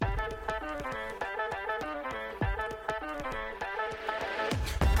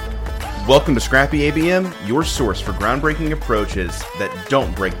Welcome to Scrappy ABM, your source for groundbreaking approaches that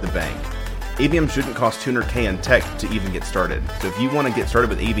don't break the bank. ABM shouldn't cost $200K in tech to even get started. So if you want to get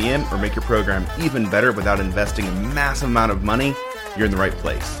started with ABM or make your program even better without investing a massive amount of money, you're in the right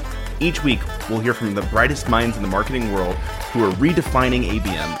place. Each week, we'll hear from the brightest minds in the marketing world who are redefining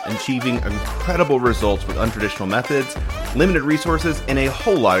ABM and achieving incredible results with untraditional methods, limited resources, and a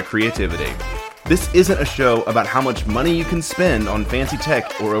whole lot of creativity. This isn't a show about how much money you can spend on fancy tech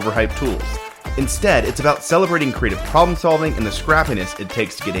or overhyped tools. Instead, it's about celebrating creative problem solving and the scrappiness it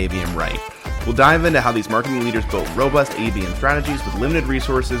takes to get ABM right. We'll dive into how these marketing leaders built robust ABM strategies with limited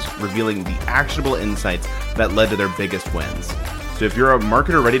resources, revealing the actionable insights that led to their biggest wins. So if you're a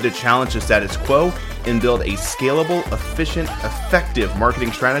marketer ready to challenge the status quo and build a scalable, efficient, effective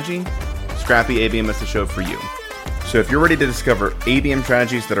marketing strategy, Scrappy ABM is the show for you. So if you're ready to discover ABM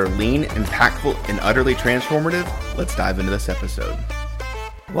strategies that are lean, impactful, and utterly transformative, let's dive into this episode.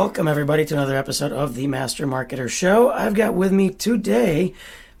 Welcome everybody to another episode of the Master Marketer Show. I've got with me today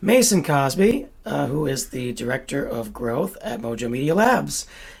Mason Cosby, who is the Director of Growth at Mojo Media Labs.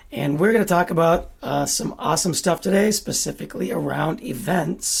 And we're going to talk about some awesome stuff today, specifically around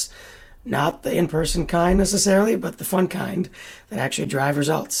events. Not the in-person kind necessarily, but the fun kind that actually drive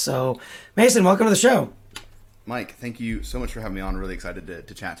results. So Mason, welcome to the show. Mike, thank you so much for having me on. Really excited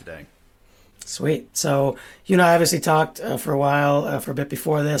to chat today. Sweet. So you and I obviously talked for a while, for a bit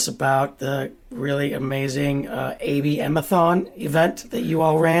before this, about the really amazing ABM-a-thon event that you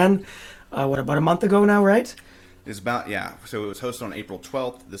all ran, about a month ago now, right? It's about, yeah. So it was hosted on April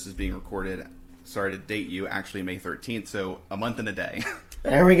 12th. This is being recorded, sorry to date you, actually May 13th. So a month and a day.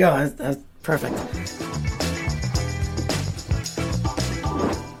 There we go. That's perfect.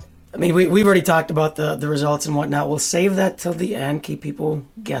 I mean, we've already talked about the results and whatnot. We'll save that till the end, keep people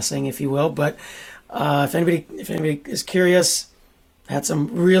guessing, if you will. But if anybody is curious, had some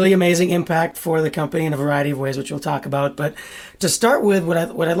really amazing impact for the company in a variety of ways, which we'll talk about. But to start with, what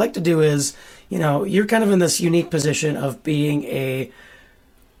I'd like to do is, you're kind of in this unique position of being a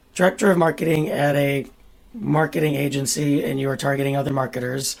director of marketing at a marketing agency, and you are targeting other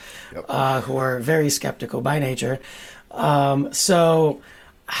marketers. Yep. Who are very skeptical by nature. So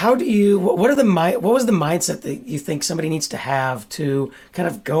how do you, what was the mindset that you think somebody needs to have to kind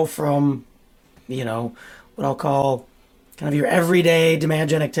of go from, what I'll call kind of your everyday demand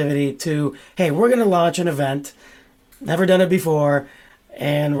gen activity to, hey, we're going to launch an event, never done it before,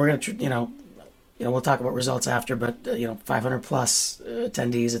 and we're going to, we'll talk about results after, but 500 plus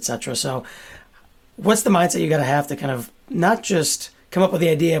attendees, etc. So what's the mindset you got to have to kind not just come up with the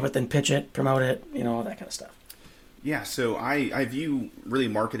idea, but then pitch it, promote it, all that kind of stuff? Yeah, so I view really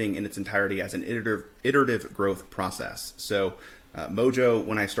marketing in its entirety as an iterative growth process. So Mojo,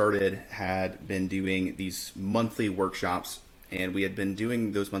 when I started, had been doing these monthly workshops, and we had been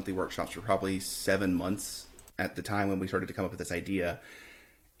doing those monthly workshops for probably 7 months at the time when we started to come up with this idea.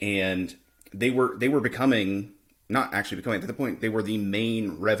 And they were becoming, not actually becoming, at the point, they were the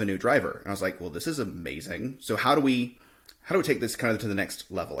main revenue driver. And I was like, well, this is amazing. So how do we take this kind of to the next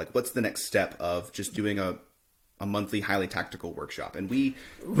level? Like, what's the next step of just doing a monthly highly tactical workshop? And we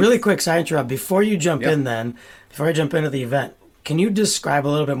really quick side interrupt before you jump in. Then before I jump into the event, can you describe a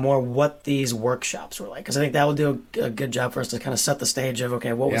little bit more what these workshops were like? Because I think that will do a good job for us to kind of set the stage of,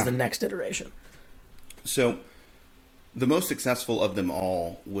 okay, what was the next iteration? So the most successful of them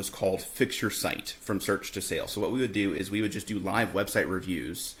all was called Fix Your Site from Search to Sale. So what we would do is we would just do live website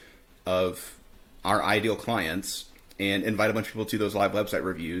reviews of our ideal clients and invite a bunch of people to those live website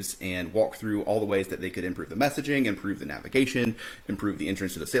reviews and walk through all the ways that they could improve the messaging, improve the navigation, improve the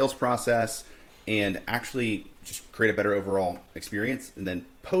entrance to the sales process, and actually just create a better overall experience. And then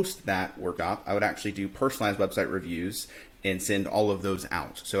post that workshop, I would actually do personalized website reviews and send all of those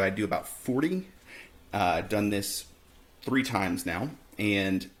out. So I do about 40, done this 3 times now.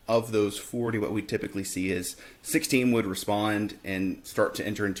 And of those 40, what we typically see is 16 would respond and start to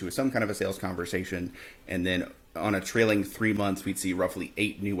enter into some kind of a sales conversation. And then on a trailing 3 months, we'd see roughly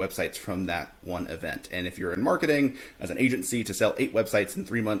 8 new websites from that one event. And if you're in marketing as an agency, to sell 8 websites in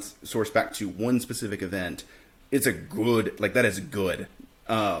 3 months, source back to one specific event, it's a good, that is good.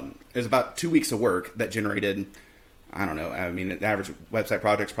 It was about 2 weeks of work that generated, I don't know, I mean, the average website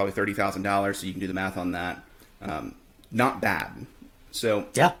project's probably $30,000, so you can do the math on that. Not bad. So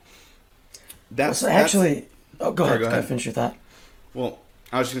yeah, go ahead. Go ahead. Finish your thought. Well,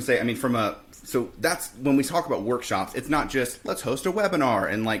 I was just gonna say, I mean, so that's when we talk about workshops, it's not just let's host a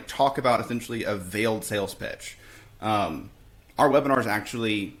webinar and talk about essentially a veiled sales pitch. Our webinars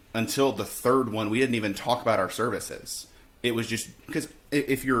actually, until the 3rd one, we didn't even talk about our services. It was just because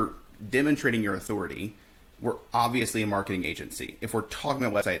if you're demonstrating your authority, we're obviously a marketing agency. If we're talking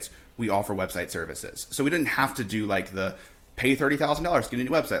about websites, we offer website services. So we didn't have to do like the pay $30,000 to get a new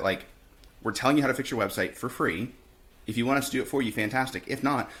website. Like, we're telling you how to fix your website for free. If you want us to do it for you, fantastic. If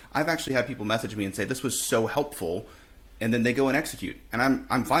not, I've actually had people message me and say, this was so helpful. And then they go and execute. And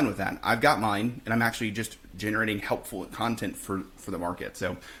I'm fine with that. I've got mine, and I'm actually just generating helpful content for the market.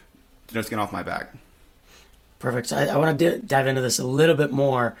 So no skin off my back. Perfect. So I want to dive into this a little bit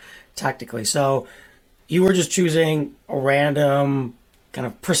more tactically. So you were just choosing a random kind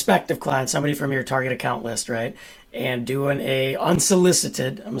of prospective client, somebody from your target account list, right? And doing a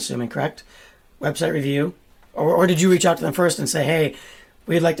unsolicited, I'm assuming, correct, website review? Or did you reach out to them first and say, hey,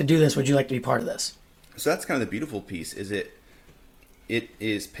 we'd like to do this. Would you like to be part of this? So that's kind of the beautiful piece, is it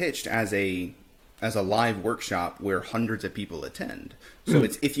is pitched as a live workshop where hundreds of people attend. So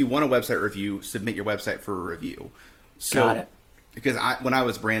it's, if you want a website review, submit your website for a review. So, got it. Because when I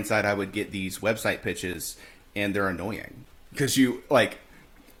was brand side, I would get these website pitches, and they're annoying because you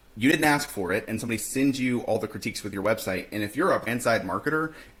didn't ask for it, and somebody sends you all the critiques with your website. And if you're a brand side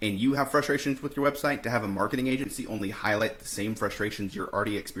marketer and you have frustrations with your website, to have a marketing agency only highlight the same frustrations you're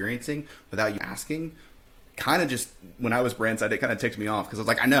already experiencing without you asking, kind of just, when I was brand side, it kind of ticked me off because I was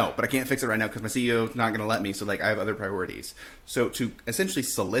like, I know, but I can't fix it right now because my CEO is not going to let me. So like, I have other priorities. So to essentially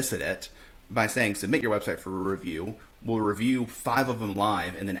solicit it by saying, submit your website for a review, we'll review 5 of them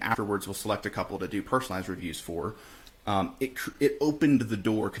live, and then afterwards we'll select a couple to do personalized reviews for. It opened the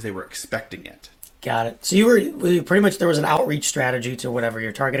door because they were expecting it. Got it. So you were pretty much, there was an outreach strategy to whatever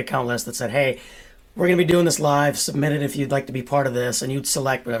your target account list that said, hey, we're going to be doing this live, submit it if you'd like to be part of this, and you'd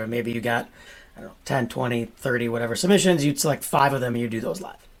select whatever. Maybe you got, I don't know, 10, 20, 30, whatever submissions. You'd select 5 of them and you do those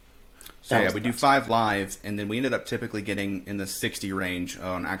live. So yeah, we do 5 live, and then we ended up typically getting in the 60 range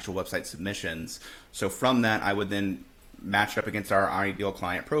on actual website submissions. So from that, I would then match up against our ideal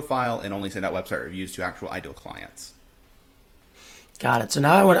client profile and only send out website reviews to actual ideal clients. Got it. So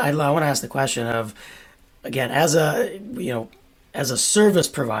now I want to ask the question of, again, as a service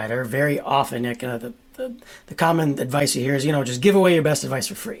provider, very often the common advice you hear is, just give away your best advice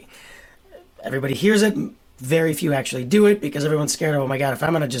for free. Everybody hears it. Very few actually do it because everyone's scared of, oh my God, if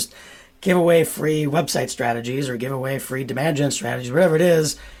I'm going to just give away free website strategies or give away free demand gen strategies, whatever it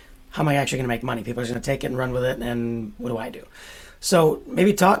is, how am I actually going to make money? People are just going to take it and run with it, and what do I do? So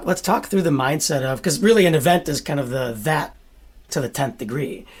maybe let's talk through the mindset of, because really an event is kind of that to the 10th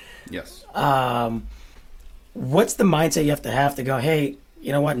degree. Yes. What's the mindset you have to go, hey,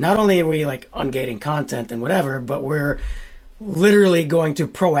 you know what? Not only are we like ungating content and whatever, but we're literally going to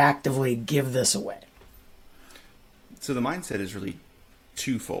proactively give this away. So the mindset is really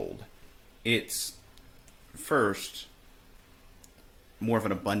twofold. It's first more of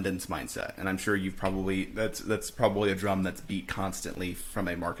an abundance mindset, and I'm sure you've probably that's probably a drum that's beat constantly from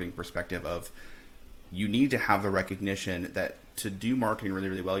a marketing perspective of, you need to have the recognition that to do marketing really,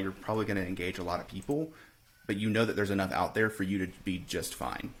 really well, you're probably going to engage a lot of people, but you know that there's enough out there for you to be just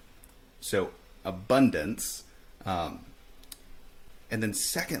fine. So abundance. And then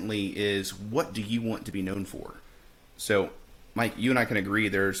secondly is, what do you want to be known for? So Mike, you and I can agree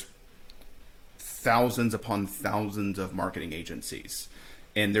there's thousands upon thousands of marketing agencies,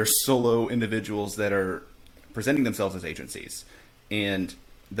 and there's solo individuals that are presenting themselves as agencies. And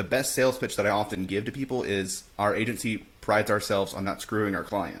the best sales pitch that I often give to people is, our agency prides ourselves on not screwing our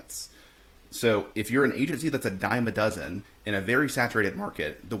clients. So if you're an agency that's a dime a dozen in a very saturated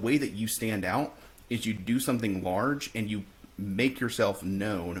market, the way that you stand out is you do something large and you make yourself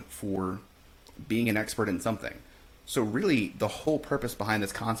known for being an expert in something. So really the whole purpose behind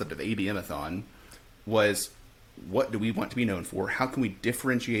this concept of ABM-a-thon was, what do we want to be known for? How can we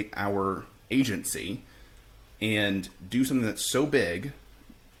differentiate our agency and do something that's so big?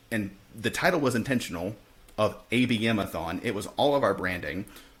 And the title was intentional, of ABM-a-thon. It was all of our branding.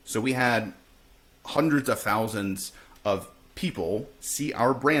 So we had hundreds of thousands of people see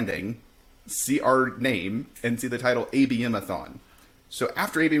our branding, see our name, and see the title ABM-a-thon. So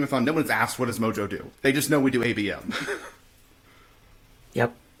after ABM-a-thon, no one's asked, what does Mojo do? They just know we do ABM.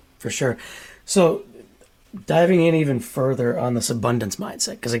 Yep, for sure. So diving in even further on this abundance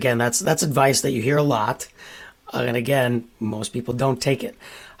mindset, because again, that's advice that you hear a lot. And again, most people don't take it.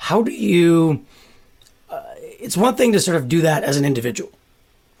 How do you, it's one thing to sort of do that as an individual,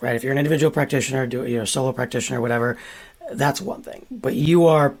 right? If you're an individual practitioner, you're a solo practitioner, whatever, that's one thing. But you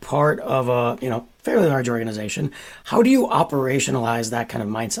are part of a, fairly large organization. How do you operationalize that kind of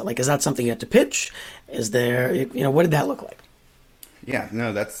mindset? Like, is that something you have to pitch? Is there, what did that look like? Yeah,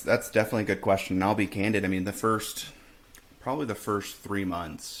 no, that's definitely a good question. And I'll be candid. I mean, probably the first 3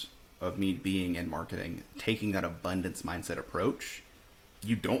 months of me being in marketing, taking that abundance mindset approach,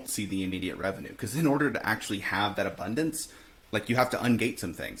 you don't see the immediate revenue. Because in order to actually have that abundance, like you have to ungate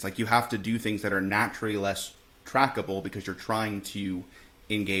some things. Like you have to do things that are naturally less trackable because you're trying to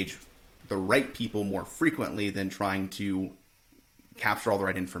engage the right people more frequently than trying to capture all the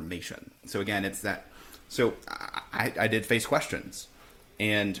right information. So again, it's that. So I did face questions.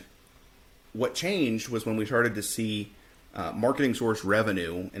 And what changed was when we started to see marketing source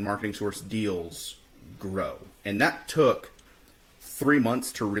revenue and marketing source deals grow. And that took 3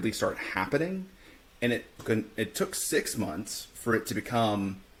 months to really start happening. And it took 6 months for it to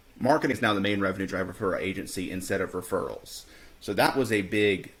become marketing is now the main revenue driver for our agency instead of referrals. So that was a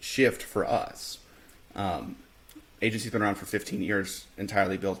big shift for us. Agency's been around for 15 years,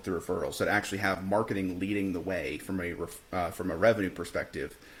 entirely built through referrals. So to actually have marketing leading the way from a revenue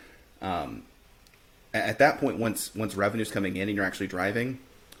perspective, at that point, once revenue's coming in and you're actually driving,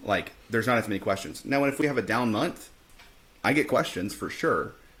 like there's not as many questions. Now, if we have a down month, I get questions for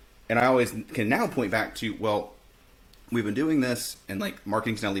sure, and I always can now point back to, well, we've been doing this, and like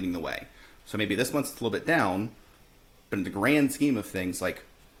marketing's now leading the way. So maybe this month's a little bit down, but in the grand scheme of things, like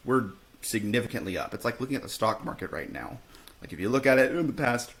we're significantly up. It's like looking at the stock market right now. Like if you look at it in the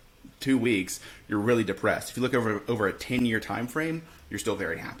past 2 weeks, you're really depressed. If you look over a 10-year time frame, you're still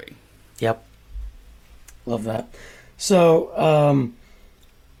very happy. Yep. Love that. So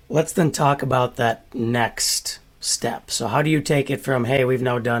let's then talk about that next step. So how do you take it from, hey, we've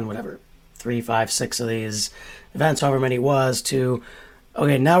now done whatever, 3, 5, 6 of these events, however many it was, to,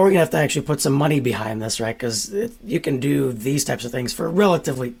 okay, now we're going to have to actually put some money behind this, right? Because you can do these types of things for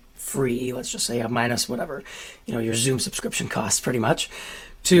relatively free, let's just say a minus whatever, your Zoom subscription costs pretty much,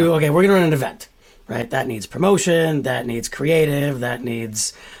 to, okay, we're going to run an event, right? That needs promotion, that needs creative, that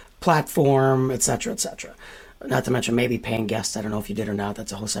needs platform, et cetera, et cetera. Not to mention maybe paying guests. I don't know if you did or not.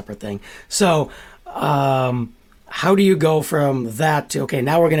 That's a whole separate thing. So how do you go from that to, okay,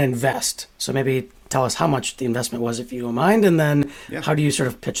 now we're going to invest? So maybe tell us how much the investment was, if you don't mind, and then how do you sort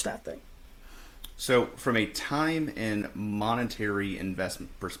of pitch that thing? So from a time and monetary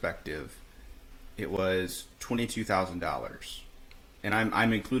investment perspective, it was $22,000. And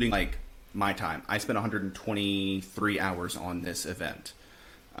I'm including like my time. I spent 123 hours on this event.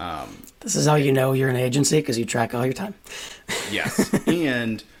 This is how you know you're an agency, because you track all your time. Yes.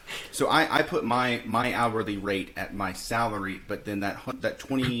 And so I put my hourly rate at my salary, but then that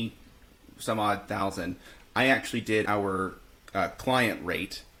 20 some odd thousand, I actually did our client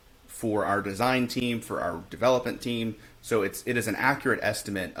rate for our design team, for our development team. So it is an accurate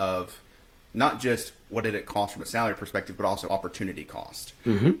estimate of not just what did it cost from a salary perspective, but also opportunity cost.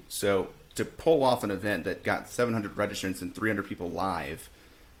 Mm-hmm. So to pull off an event that got 700 registrants and 300 people live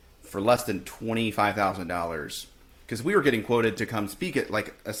for less than $25,000, because we were getting quoted to come speak at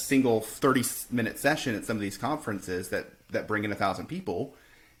like a single 30-minute session at some of these conferences that bring in 1,000 people,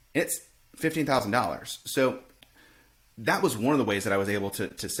 it's $15,000. So that was one of the ways that I was able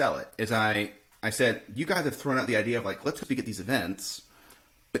to sell it. Is I said, you guys have thrown out the idea of like, let's speak at these events,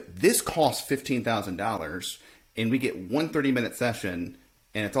 but this costs $15,000, and we get one 30-minute session,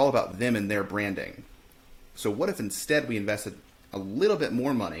 and it's all about them and their branding. So what if instead we invested a little bit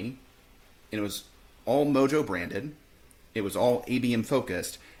more money, and it was all Mojo branded, it was all ABM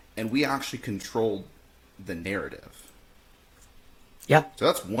focused, and we actually controlled the narrative. Yeah. So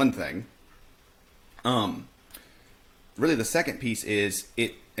that's one thing. Really the second piece is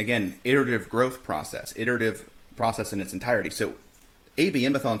iterative growth process, iterative process in its entirety. So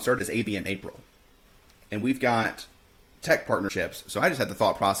ABM-a-thon started as ABM April, and we've got tech partnerships. So I just had the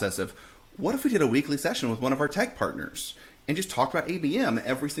thought process of, what if we did a weekly session with one of our tech partners and just talked about ABM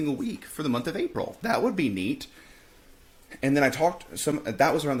every single week for the month of April? That would be neat. And then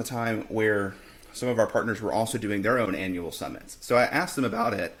that was around the time where some of our partners were also doing their own annual summits. So I asked them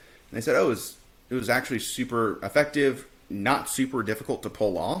about it, and they said, it was actually super effective, not super difficult to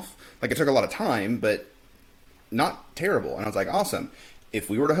pull off. Like, it took a lot of time, but not terrible. And I was like, awesome. If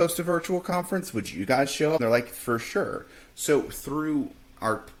we were to host a virtual conference, would you guys show up? And they're like, for sure. So through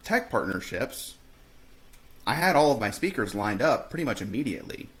our tech partnerships, I had all of my speakers lined up pretty much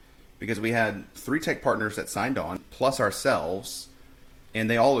immediately, because we had 3 tech partners that signed on, plus ourselves, and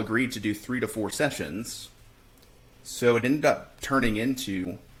they all agreed to do 3 to 4 sessions. So it ended up turning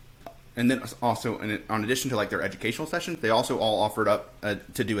into, and then also, in addition to like their educational sessions, they also all offered up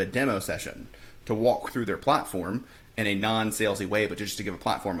to do a demo session to walk through their platform in a non-salesy way, but just to give a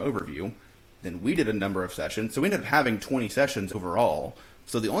platform overview. Then we did a number of sessions. So we ended up having 20 sessions overall.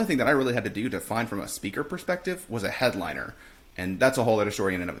 So the only thing that I really had to do to find from a speaker perspective was a headliner. And that's a whole other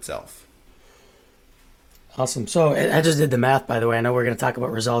story in and of itself. Awesome. So I just did the math, by the way. I know we're going to talk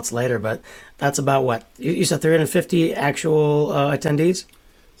about results later, but that's about what? You said 350 actual attendees?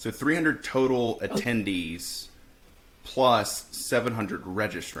 So 300 total attendees plus 700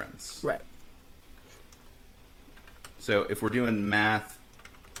 registrants. Right. So if we're doing math,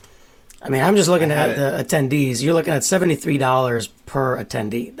 I mean, I'm just looking at the attendees. You're looking at $73 per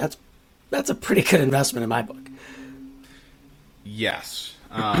attendee. That's a pretty good investment in my book. yes.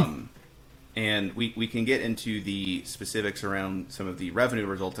 And we can get into the specifics around some of the revenue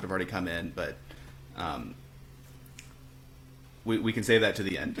results that have already come in, but we can save that to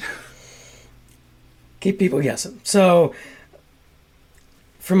the end. Keep people guessing. So,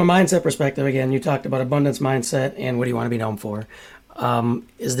 from a mindset perspective, again, you talked about abundance mindset and what do you want to be known for.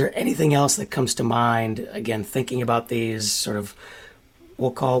 Is there anything else that comes to mind, again, thinking about these sort of,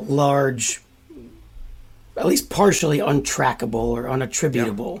 we'll call large, at least partially untrackable or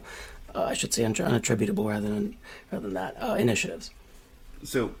unattributable, I should say unattributable rather than that, initiatives?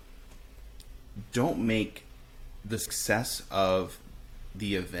 So don't make the success of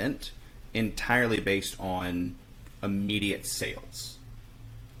the event entirely based on immediate sales.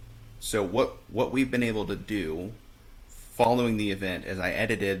 So what we've been able to do following the event is I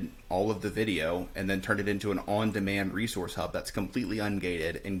edited all of the video and then turned it into an on-demand resource hub that's completely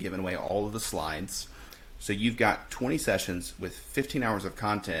ungated and given away all of the slides. So you've got 20 sessions with 15 hours of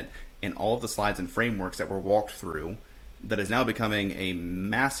content and all of the slides and frameworks that were walked through that is now becoming a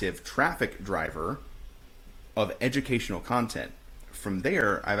massive traffic driver of educational content. From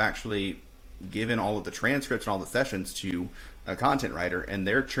there, I've actually given all of the transcripts and all the sessions to a content writer, and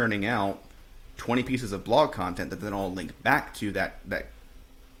they're churning out 20 pieces of blog content that then all link back to that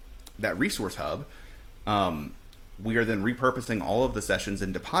resource hub. We are then repurposing all of the sessions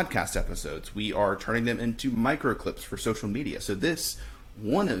into podcast episodes. We are turning them into micro clips for social media. So this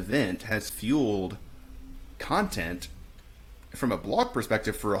one event has fueled content from a blog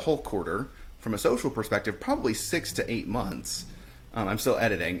perspective for a whole quarter, from a social perspective, probably 6 to 8 months. I'm still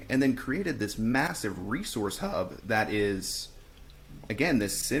editing, and then created this massive resource hub that is, again,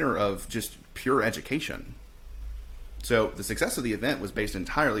 this center of just pure education. So the success of the event was based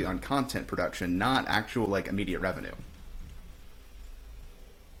entirely on content production, not actual like immediate revenue.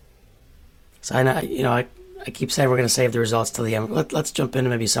 So I know, I keep saying we're going to save the results till the end. Let's jump into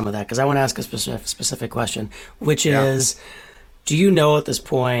maybe some of that because I want to ask a specific question, which is, do you know at this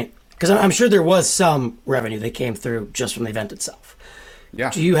point, because I'm sure there was some revenue that came through just from the event itself. Yeah.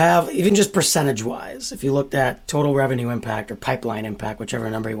 Do you have, even just percentage-wise, if you looked at total revenue impact or pipeline impact, whichever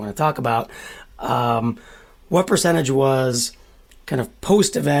number you want to talk about, what percentage was kind of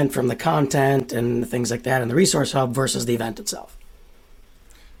post-event from the content and things like that and the resource hub versus the event itself?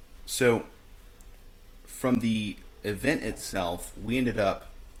 So from the event itself, we ended up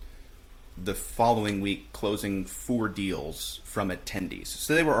the following week closing 4 deals from attendees.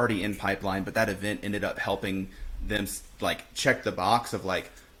 So they were already in pipeline, but that event ended up helping them like check the box of like,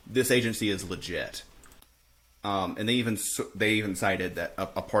 this agency is legit. And they even cited that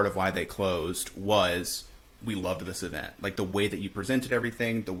a part of why they closed was we loved this event, like the way that you presented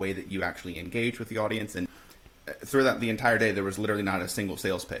everything, the way that you actually engaged with the audience. And through that, the entire day, there was literally not a single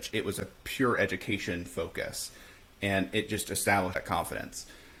sales pitch. It was a pure education focus, and it just established that confidence.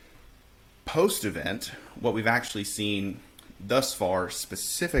 Post-event, what we've actually seen thus far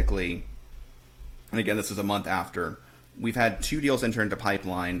specifically, and again, this is a month after, we've had 2 deals enter into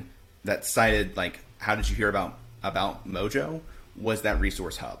pipeline that cited like, how did you hear about Mojo? Was that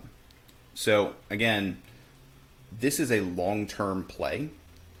resource hub. So again, this is a long-term play,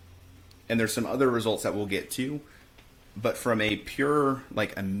 and there's some other results that we'll get to, but from a pure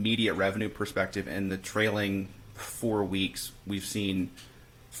like immediate revenue perspective, in the trailing 4 weeks, we've seen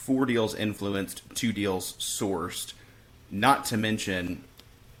 4 deals influenced, 2 deals sourced, not to mention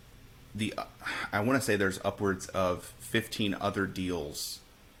I want to say there's upwards of 15 other deals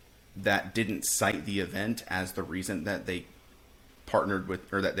that didn't cite the event as the reason that they partnered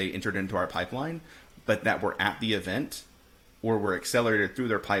with or that they entered into our pipeline, but that were at the event or were accelerated through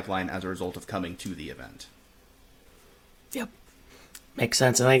their pipeline as a result of coming to the event. Yep. Makes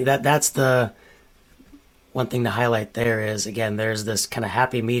sense. I think that's the one thing to highlight there is, again, there's this kind of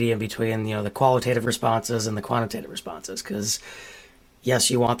happy medium between, the qualitative responses and the quantitative responses. Because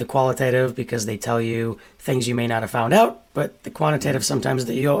yes, you want the qualitative because they tell you things you may not have found out, but the quantitative sometimes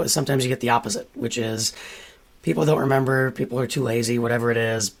you get the opposite, which is people don't remember, people are too lazy, whatever it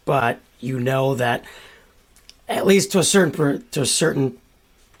is, but you know that at least to a certain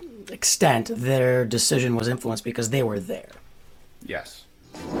extent, their decision was influenced because they were there. Yes.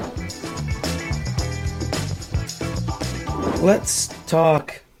 Let's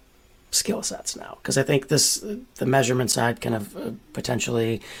talk skill sets now, because I think the measurement side kind of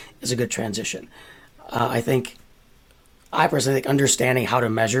potentially is a good transition. I personally think understanding how to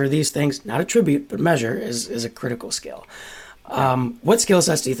measure these things, not attribute, but measure, is a critical skill. What skill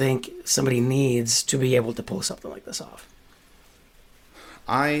sets do you think somebody needs to be able to pull something like this off?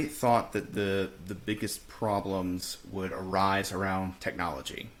 I thought that the biggest problems would arise around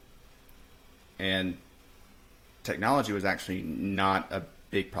technology. And technology was actually not a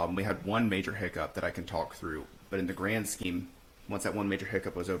big problem. We had one major hiccup that I can talk through, but in the grand scheme, once that one major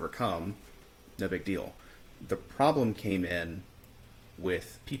hiccup was overcome, no big deal. The problem came in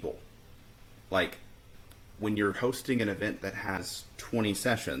with people. Like, when you're hosting an event that has 20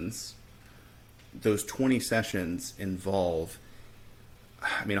 sessions, those 20 sessions involve,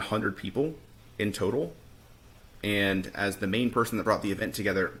 100 people in total. And as the main person that brought the event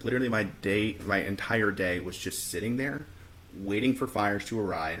together, literally my entire day was just sitting there, waiting for fires to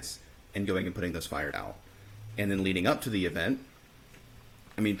arise and going and putting those fires out. And then leading up to the event,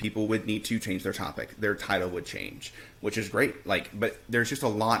 people would need to change their topic. Their title would change, which is great. But there's just a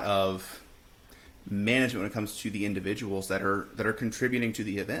lot of management when it comes to the individuals that are contributing to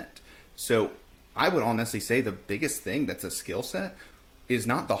the event. So I would honestly say the biggest thing that's a skill set is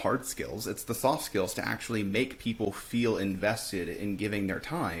not the hard skills. It's the soft skills to actually make people feel invested in giving their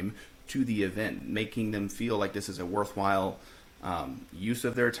time to the event, making them feel like this is a worthwhile use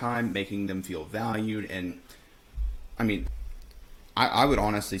of their time, making them feel valued. And I would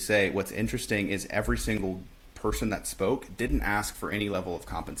honestly say what's interesting is every single person that spoke didn't ask for any level of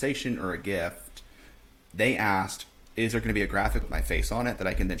compensation or a gift. They asked, is there going to be a graphic with my face on it that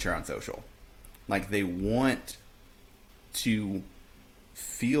I can then share on social? Like, they want to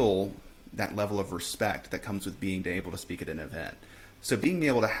feel that level of respect that comes with being able to speak at an event. So being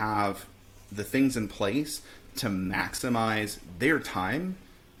able to have the things in place to maximize their time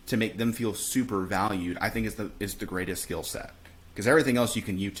to make them feel super valued, I think is the greatest skill set. Because everything else you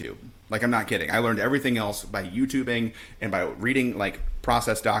can YouTube. Like, I'm not kidding. I learned everything else by YouTubing and by reading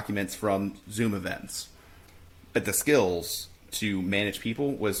process documents from Zoom events. But the skills to manage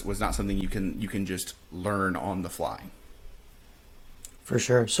people was not something you can just learn on the fly. For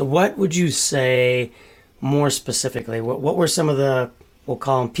sure. So what would you say more specifically? What were some of the, we'll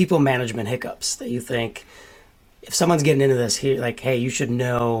call them people management hiccups that you think if someone's getting into this here, like, hey, you should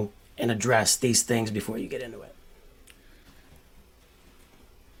know and address these things before you get into it?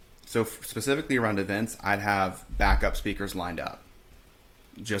 So specifically around events, I'd have backup speakers lined up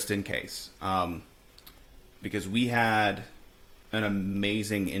just in case. Because we had an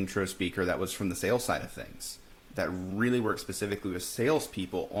amazing intro speaker that was from the sales side of things that really worked specifically with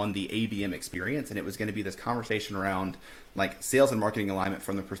salespeople on the ABM experience. And it was going to be this conversation around sales and marketing alignment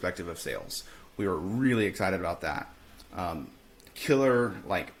from the perspective of sales. We were really excited about that. Killer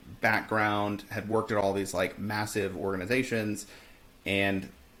background, had worked at all these massive organizations, and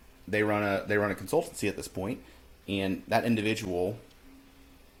they run a consultancy at this point. And that individual,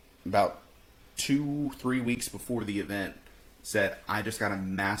 about 2-3 weeks before the event, said, I just got a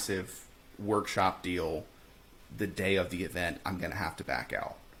massive workshop deal the day of the event. I'm going to have to back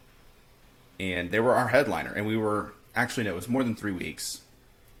out. And they were our headliner. And we were, actually, no, it was more than 3 weeks.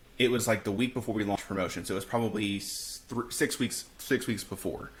 It was the week before we launched promotion. So it was probably 6 weeks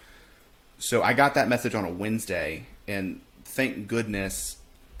before. So I got that message on a Wednesday, and thank goodness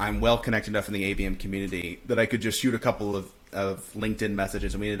I'm well connected enough in the ABM community that I could just shoot a couple of LinkedIn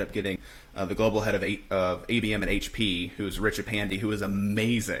messages, and we ended up getting the global head of ABM at HP, who's Richard Pandy, who is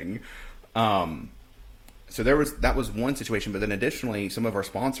amazing. So that was one situation, but then additionally, some of our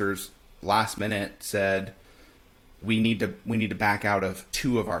sponsors last minute said we need to back out of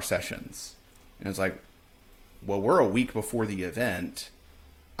 2 of our sessions, and it's well, we're a week before the event.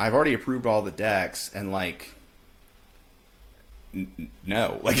 I've already approved all the decks, and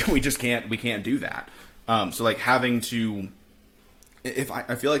no, we just can't do that. So having to,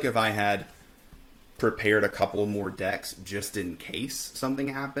 I feel like if I had prepared a couple more decks just in case something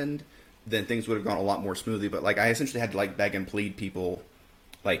happened, then things would have gone a lot more smoothly. But I essentially had to beg and plead people,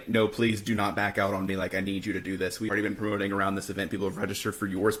 no, please do not back out on me. I need you to do this. We've already been promoting around this event. People have registered for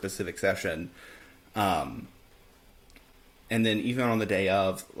your specific session. And then even on the day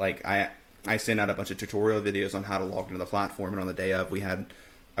of, I sent out a bunch of tutorial videos on how to log into the platform. And on the day of, we had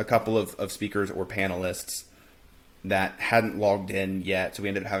a couple of speakers or panelists that hadn't logged in yet. So we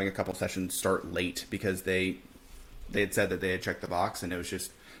ended up having a couple sessions start late because they had said that they had checked the box. And it was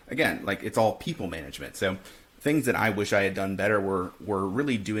just, again, it's all people management. So things that I wish I had done better were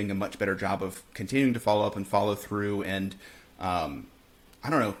really doing a much better job of continuing to follow up and follow through. And I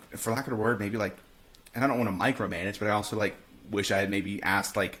don't know, for lack of a word, maybe and I don't want to micromanage, but I also wish I had maybe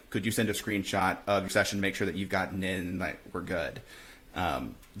asked, like, could you send a screenshot of your session, make sure that you've gotten in and like we're good.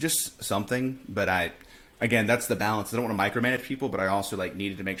 Just something, but again, that's the balance. I don't want to micromanage people, but I also like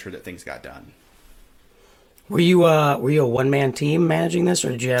needed to make sure that things got done. Were you a one man team managing this, or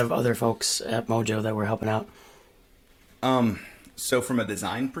did you have other folks at Mojo that were helping out? So from a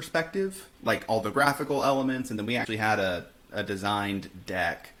design perspective, like all the graphical elements, and then we actually had a designed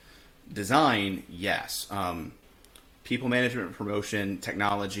deck. Design, yes. People management, promotion,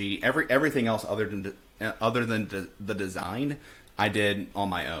 technology, everything else other than the design, I did on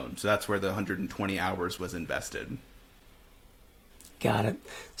my own. So that's where the 120 hours was invested. Got it.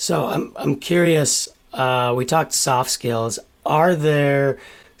 So I'm curious. We talked soft skills. Are there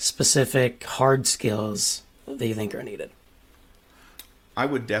specific hard skills that you think are needed? I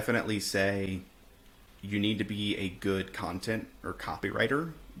would definitely say you need to be a good content or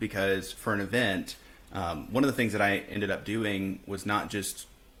copywriter, because for an event, one of the things that I ended up doing was not just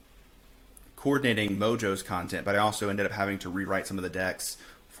coordinating Mojo's content, but I also ended up having to rewrite some of the decks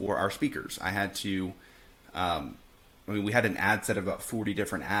for our speakers. I had to, we had an ad set of about 40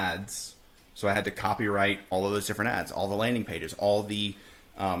 different ads. So I had to copyright all of those different ads, all the landing pages, all the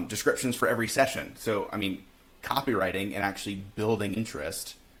descriptions for every session. So, copywriting and actually building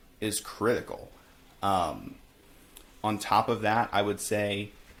interest is critical. On top of that, I would say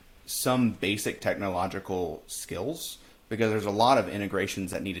some basic technological skills, because there's a lot of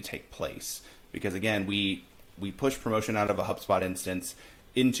integrations that need to take place. Because again, we push promotion out of a HubSpot instance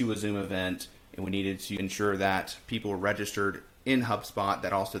into a Zoom event, and we needed to ensure that people were registered in HubSpot.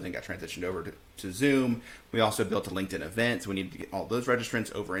 That also then got transitioned over to Zoom. We also built a LinkedIn event, so we needed to get all those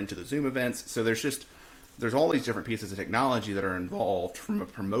registrants over into the Zoom events. So there's all these different pieces of technology that are involved from a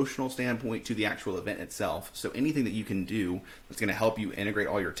promotional standpoint to the actual event itself. So anything that you can do that's going to help you integrate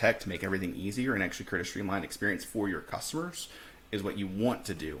all your tech to make everything easier and actually create a streamlined experience for your customers is what you want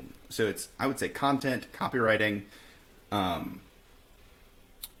to do. So I would say content, copywriting,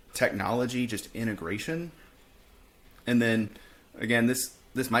 technology, just integration. And then again,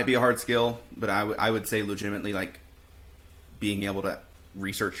 this might be a hard skill, but I would say legitimately like being able to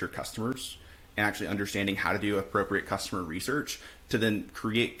research your customers and actually understanding how to do appropriate customer research to then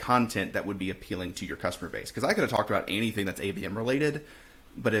create content that would be appealing to your customer base. Because I could have talked about anything that's ABM related,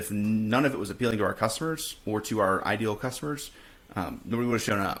 but if none of it was appealing to our customers or to our ideal customers, nobody would have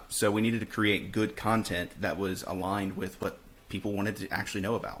shown up. So we needed to create good content that was aligned with what people wanted to actually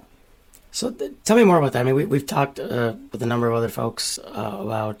know about. So tell me more about that. We've talked with a number of other folks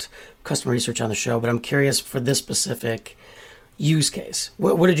about customer research on the show, but I'm curious for this specific use case.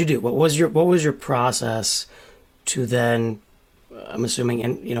 What did you do? What was your process to then, I'm assuming,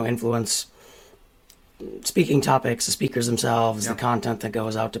 influence speaking topics, the speakers themselves, the content that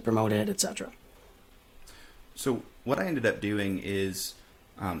goes out to promote it, etc. So what I ended up doing is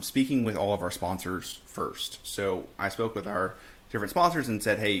speaking with all of our sponsors first. So I spoke with our different sponsors and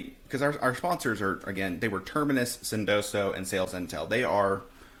said, hey, because our sponsors are, again, they were Terminus, Sendoso, and Sales Intel. They are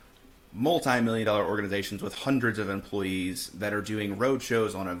multi-million-dollar organizations with hundreds of employees that are doing road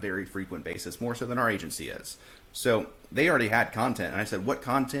shows on a very frequent basis, more so than our agency is. So they already had content. And I said, what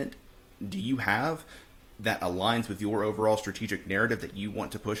content do you have that aligns with your overall strategic narrative that you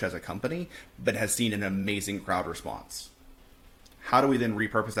want to push as a company, but has seen an amazing crowd response? How do we then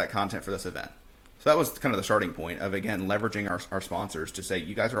repurpose that content for this event? So that was kind of the starting point of, again, leveraging our sponsors to say,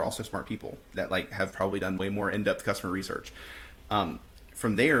 you guys are also smart people that like have probably done way more in-depth customer research.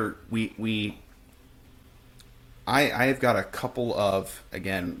 From there, I've got a couple of,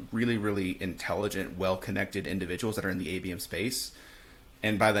 again, really, really intelligent, well-connected individuals that are in the ABM space.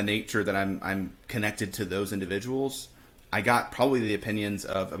 And by the nature that I'm connected to those individuals, I got probably the opinions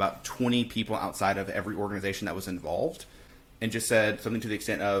of about 20 people outside of every organization that was involved, and just said something to the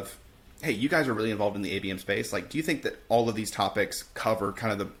extent of, hey, you guys are really involved in the ABM space. Like, do you think that all of these topics cover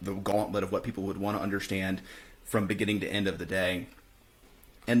kind of the gauntlet of what people would want to understand from beginning to end of the day?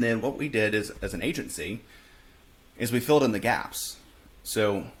 And then what we did is, as an agency, is we filled in the gaps.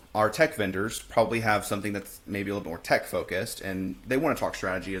 So our tech vendors probably have something that's maybe a little more tech focused, and they want to talk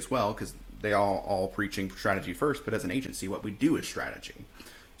strategy as well, because they all preaching strategy first. But as an agency, what we do is strategy.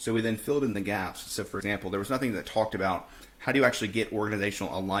 So we then filled in the gaps. So for example, there was nothing that talked about how do you actually get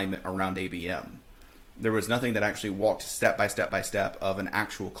organizational alignment around ABM. There was nothing that actually walked step by step of an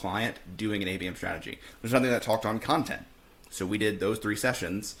actual client doing an ABM strategy. There's nothing that talked on content. So we did those 3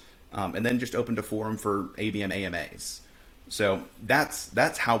 sessions, and then just opened a forum for ABM AMAs. So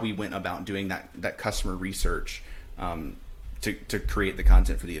that's how we went about doing that customer research to create the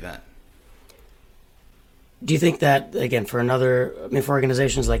content for the event. Do you think that, again, for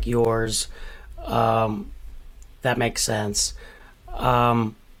organizations like yours, That makes sense.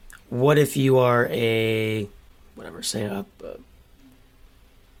 What if you are a, whatever, say a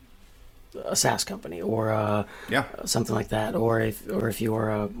SaaS company or Yeah. something like that, or if you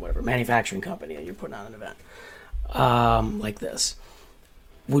are a whatever manufacturing company and you're putting on an event like this,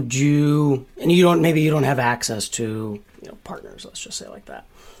 would you? And you don't, maybe you don't have access to partners. Let's just say like that.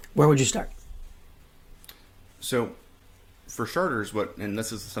 Where would you start? So for starters, and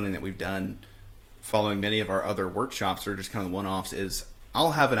this is something that we've done following many of our other workshops or just kind of one-offs, is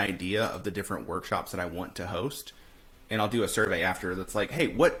I'll have an idea of the different workshops that I want to host, and I'll do a survey after that's like, hey,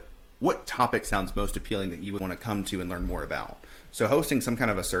 what topic sounds most appealing that you would want to come to and learn more about? So hosting some kind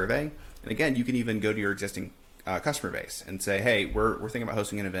of a survey, and again, you can even go to your existing customer base and say, hey, we're thinking about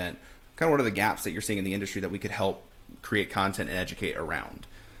hosting an event. Kind of what are the gaps that you're seeing in the industry that we could help create content and educate around?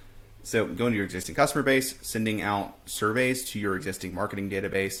 So going to your existing customer base, sending out surveys to your existing marketing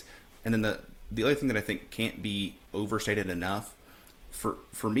database. And then the other thing that I think can't be overstated enough,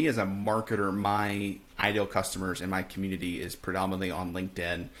 for me as a marketer, my ideal customers in my community is predominantly on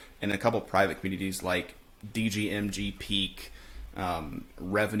LinkedIn and a couple private communities like DGMG Peak,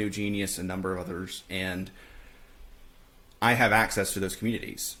 Revenue Genius, a number of others. And I have access to those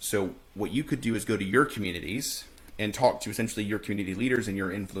communities. So what you could do is go to your communities and talk to essentially your community leaders and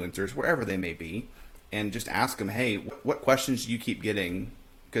your influencers, wherever they may be, and just ask them, hey, what questions do you keep getting?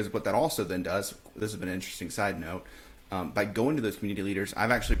 Because what that also then does, this has been an interesting side note, by going to those community leaders,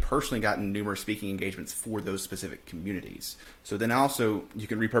 I've actually personally gotten numerous speaking engagements for those specific communities. So then also you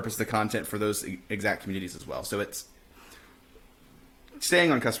can repurpose the content for those exact communities as well. So it's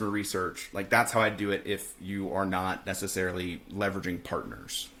staying on customer research. Like, that's how I do it if you are not necessarily leveraging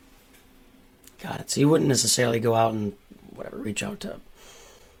partners. Got it. So you wouldn't necessarily go out and reach out to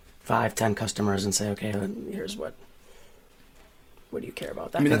 5, 10 customers and say, okay, here's what do you care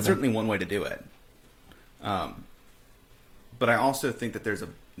about? That I mean, that's certainly one way to do it. But I also think that there's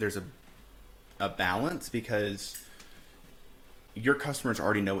a balance, because your customers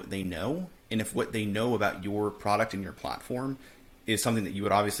already know what they know. And if what they know about your product and your platform is something that you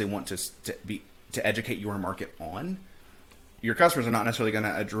would obviously want to educate your market on, your customers are not necessarily going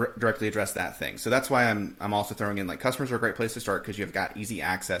to directly address that thing. So that's why I'm also throwing in, like, customers are a great place to start because you've got easy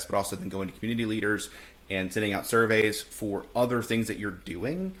access, but also then going to community leaders and sending out surveys for other things that you're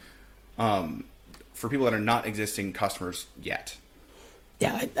doing for people that are not existing customers yet.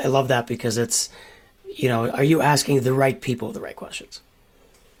 Yeah, I love that, because it's, are you asking the right people the right questions?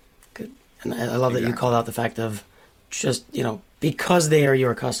 Good. And I love that you called out the fact of just, because they are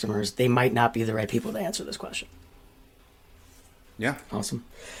your customers, they might not be the right people to answer this question. Yeah. Awesome.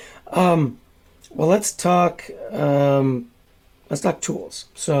 Well, let's talk tools.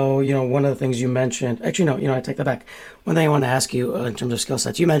 So, one of the things you mentioned, actually, no, I take that back. One thing I want to ask you in terms of skill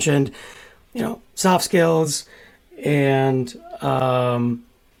sets, you mentioned, soft skills and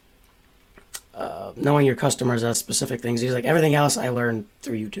knowing your customers as specific things. He's like, everything else I learned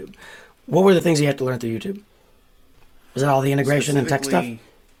through YouTube. What were the things you had to learn through YouTube? Was it all the integration and tech stuff?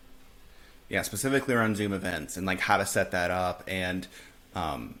 Yeah, specifically around Zoom events and like how to set that up, and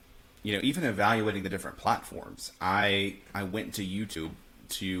even evaluating the different platforms. I went to YouTube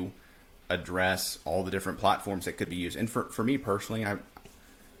to address all the different platforms that could be used. And for me personally,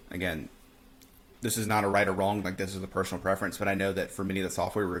 again, this is not a right or wrong, like, this is a personal preference, but I know that for many of the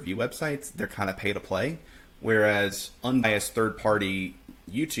software review websites, they're kind of pay to play, whereas unbiased third-party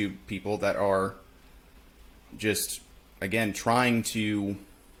YouTube people that are just, again, trying to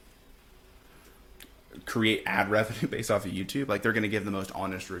create ad revenue based off of YouTube, like, they're going to give the most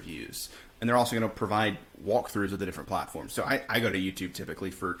honest reviews, and they're also going to provide walkthroughs of the different platforms. So I go to YouTube typically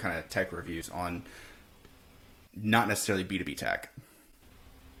for kind of tech reviews on not necessarily B2B tech.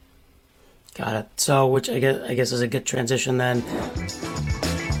 Got it. So, which I guess is a good transition then.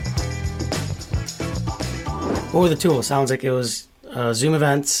 What were the tools? Sounds like it was Zoom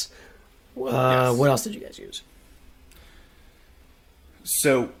events. Yes. What else did you guys use?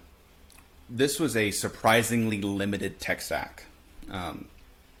 So this was a surprisingly limited tech stack,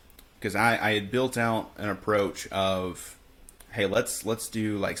 because I had built out an approach of, hey, let's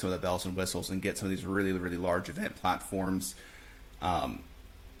do like some of the bells and whistles and get some of these really, really large event platforms.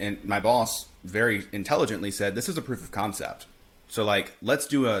 And my boss very intelligently said, this is a proof of concept. So, like, let's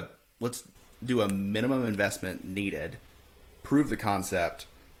do a minimum investment needed, prove the concept,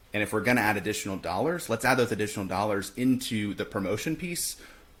 and if we're going to add additional dollars, let's add those additional dollars into the promotion piece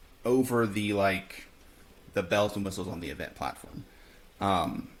over the bells and whistles on the event platform.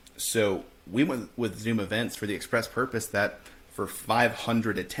 So we went with Zoom events for the express purpose that for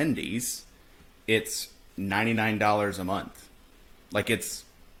 500 attendees, it's $99 a month. Like, it's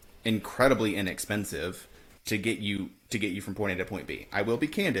incredibly inexpensive, to get you from point A to point B. I will be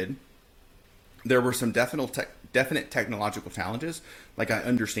candid. There were some definite technological challenges. Like, I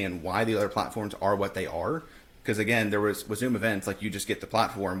understand why the other platforms are what they are, because again, there was with Zoom Events, like, you just get the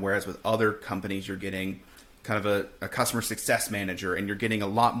platform, whereas with other companies, you're getting kind of a customer success manager, and you're getting a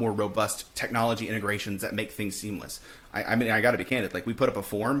lot more robust technology integrations that make things seamless. I mean, I got to be candid. Like, we put up a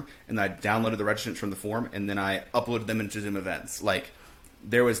form, and I downloaded the registrants from the form, and then I uploaded them into Zoom Events. Like,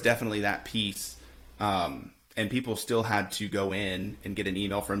 there was definitely that piece. And people still had to go in and get an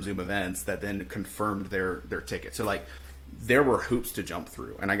email from Zoom Events that then confirmed their ticket. So, like, there were hoops to jump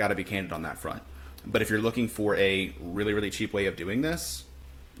through, and I got to be candid on that front. But if you're looking for a really, really cheap way of doing this,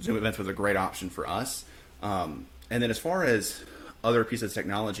 Zoom Events was a great option for us. And then as far as other pieces of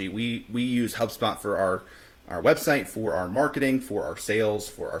technology, we use HubSpot for our website, for our marketing, for our sales,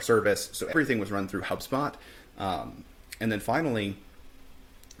 for our service. So everything was run through HubSpot. And then finally,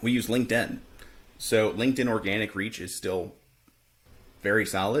 we use LinkedIn. So LinkedIn organic reach is still very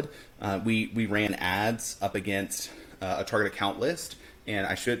solid. We ran ads up against a target account list, and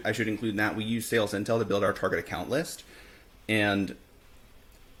I should include in that we use Sales Intel to build our target account list, and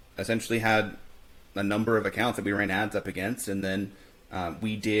essentially had a number of accounts that we ran ads up against, and then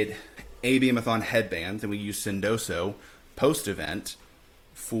we did ABM-a-thon headbands, and we used Sendoso post-event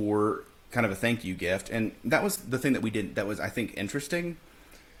for kind of a thank you gift. And that was the thing that we did that was, I think, interesting,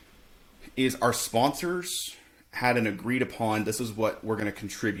 is our sponsors had an agreed upon, this is what we're going to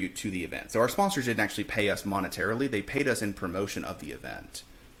contribute to the event. So our sponsors didn't actually pay us monetarily. They paid us in promotion of the event.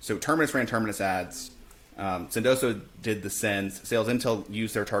 So Terminus ran Terminus ads. Sendoso did the sends. Sales Intel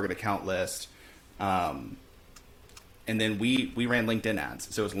used their target account list. And then we ran LinkedIn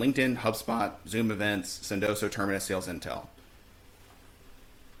ads. So it was LinkedIn, HubSpot, Zoom Events, Sendoso, Terminus, Sales Intel.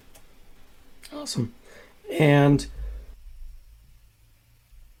 Awesome. And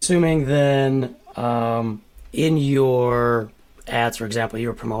assuming then in your ads, for example, you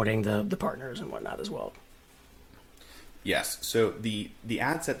were promoting the partners and whatnot as well. Yes. So the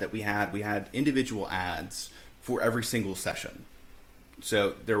ad set that we had individual ads for every single session.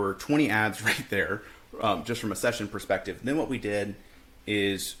 So there were 20 ads right there, just from a session perspective. Then what we did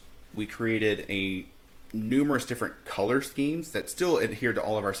is we created numerous different color schemes that still adhered to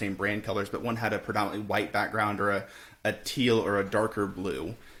all of our same brand colors, but one had a predominantly white background or a teal or a darker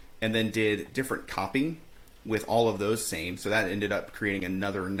blue, and then did different copy with all of those same. So that ended up creating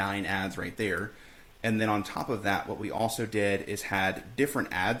another 9 ads right there. And then on top of that, what we also did is had different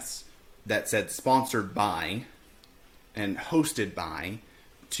ads that said sponsored by and hosted by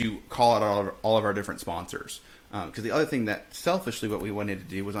to call out all of our different sponsors. Because the other thing that selfishly what we wanted to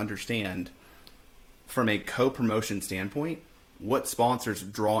do was understand from a co-promotion standpoint, what sponsors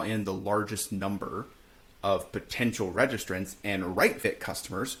draw in the largest number of potential registrants and right fit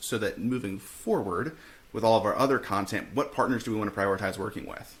customers, so that moving forward with all of our other content, what partners do we want to prioritize working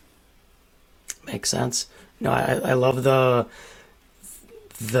with? Makes sense. No, I love the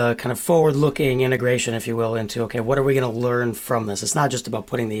kind of forward-looking integration, if you will, into, okay, what are we going to learn from this? It's not just about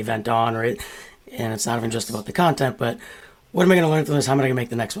putting the event on, right? And it's not even just about the content, but what am I going to learn from this? How am I going to make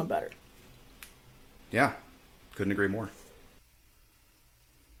the next one better? Yeah, couldn't agree more.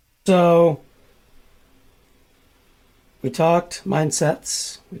 So we talked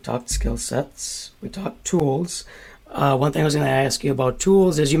mindsets, we talked skill sets, we talked tools. One thing I was going to ask you about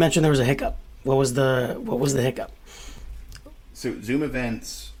tools is you mentioned there was a hiccup. What was the hiccup? So Zoom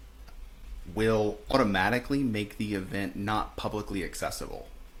Events will automatically make the event not publicly accessible.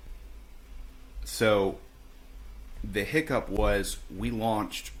 So the hiccup was we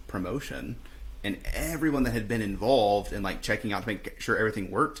launched promotion, and everyone that had been involved in like checking out to make sure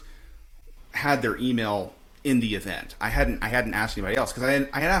everything worked had their email in the event. I hadn't asked anybody else, because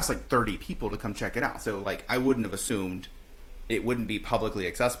I had asked like 30 people to come check it out. So like I wouldn't have assumed it wouldn't be publicly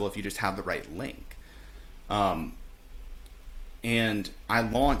accessible if you just have the right link. And I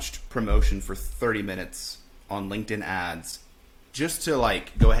launched promotion for 30 minutes on LinkedIn ads just to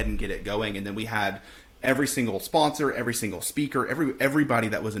like go ahead and get it going. And then we had every single sponsor, every single speaker, everybody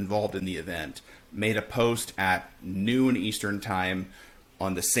that was involved in the event made a post at noon Eastern time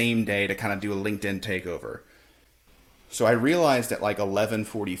on the same day to kind of do a LinkedIn takeover. So I realized at like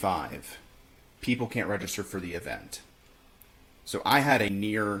 11:45, people can't register for the event. So I had a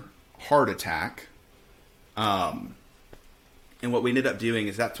near heart attack. And what we ended up doing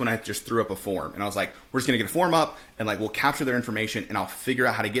is that's when I just threw up a form. And I was like, we're just going to get a form up and like we'll capture their information, and I'll figure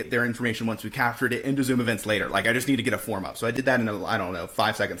out how to get their information once we captured it into Zoom Events later. Like I just need to get a form up. So I did that in,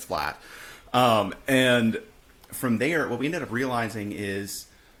 5 seconds flat. And from there, what we ended up realizing is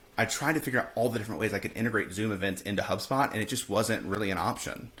I tried to figure out all the different ways I could integrate Zoom Events into HubSpot, and it just wasn't really an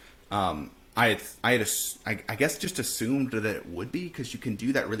option. I I guess just assumed that it would be, because you can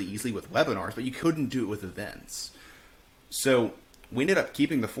do that really easily with webinars, but you couldn't do it with events. So we ended up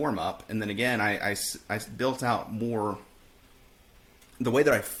keeping the form up, and then again, I built out more. The way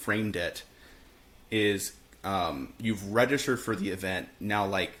that I framed it is, you've registered for the event. Now,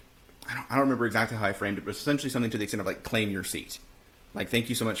 like, I don't remember exactly how I framed it, but essentially something to the extent of like, claim your seat. Like, thank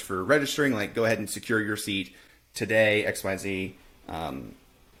you so much for registering. Like, go ahead and secure your seat today, XYZ.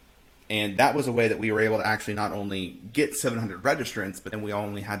 And that was a way that we were able to actually not only get 700 registrants, but then we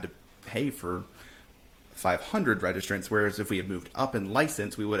only had to pay for 500 registrants. Whereas if we had moved up in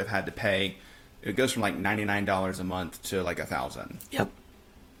license, we would have had to pay, it goes from like $99 a month to like $1,000. Yep.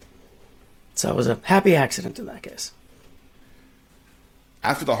 So it was a happy accident in that case.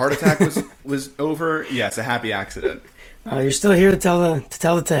 After the heart attack was over, yes, a happy accident. You're still here to tell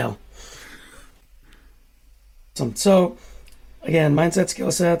the tale. So, again, mindset,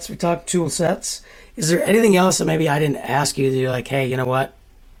 skill sets. We talked tool sets. Is there anything else that maybe I didn't ask you that you're like, hey, you know what?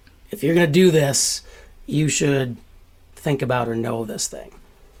 If you're going to do this, you should think about or know this thing?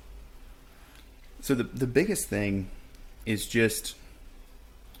 So the biggest thing is just,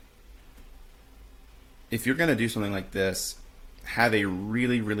 if you're going to do something like this, have a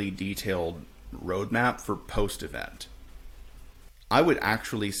really, really detailed roadmap for post-event. I would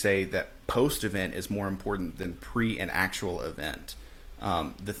actually say that post-event is more important than pre and actual event.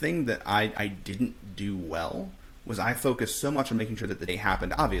 The thing that I didn't do well was I focused so much on making sure that the day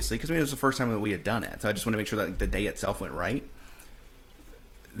happened, obviously, because it was the first time that we had done it. So I just want to make sure that the day itself went right.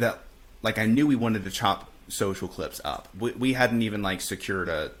 That, like, I knew we wanted to chop social clips up. We hadn't even, like, secured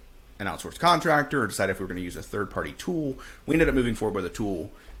an outsourced contractor or decided if we were going to use a third-party tool. We ended up moving forward with a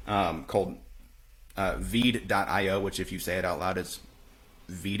tool called Veed.io, which, if you say it out loud, is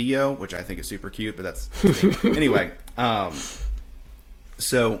video, which I think is super cute, but that's anyway.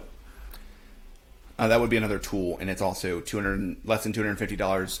 So that would be another tool, and it's also less than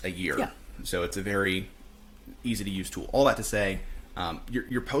 $250 a year. Yeah. So it's a very easy to use tool. All that to say,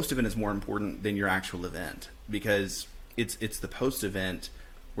 your post event is more important than your actual event, because it's the post event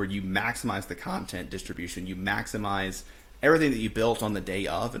where you maximize the content distribution, you maximize everything that you built on the day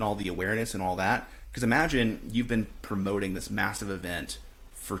of, and all the awareness and all that. Because imagine you've been promoting this massive event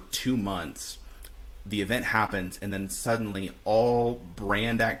for 2 months. The event happens, and then suddenly all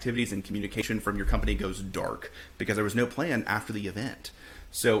brand activities and communication from your company goes dark because there was no plan after the event.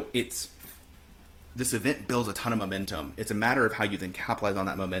 So this event builds a ton of momentum. It's a matter of how you then capitalize on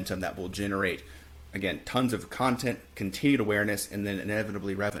that momentum that will generate, again, tons of content, continued awareness, and then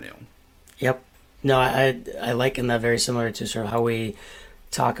inevitably revenue. Yep. No, I liken that very similar to sort of how we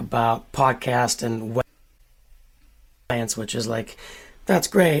talk about podcast and web science, which is like, that's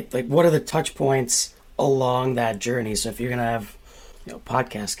great. Like, what are the touch points along that journey? So if you're going to have,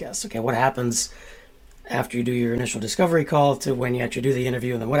 podcast guests, okay, what happens after you do your initial discovery call to when you actually do the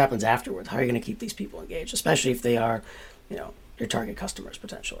interview, and then what happens afterwards? How are you going to keep these people engaged, especially if they are, your target customers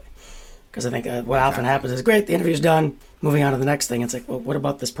potentially? Because I think what often happens is, great, the interview's done, moving on to the next thing. It's like, well, what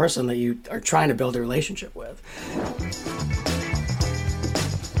about this person that you are trying to build a relationship with?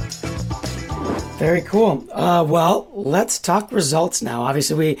 Very cool. Well, let's talk results now.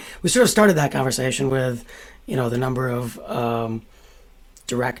 Obviously, we sort of started that conversation with, the number of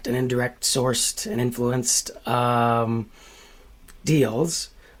direct and indirect sourced and influenced deals.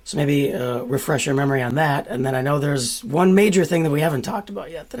 So maybe refresh your memory on that. And then I know there's one major thing that we haven't talked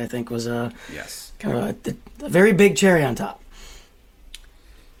about yet that I think was yes, kind of a very big cherry on top.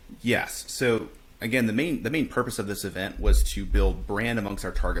 Yes. So again, the main purpose of this event was to build brand amongst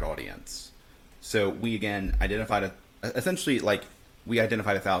our target audience. So we, again, identified we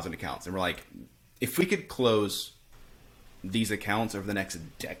identified 1,000 accounts, and we're like, if we could close these accounts over the next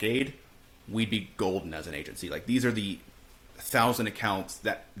decade, we'd be golden as an agency. Like, these are the 1,000 accounts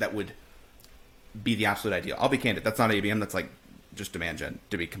that would be the absolute ideal. I'll be candid. That's not ABM. That's like just demand gen,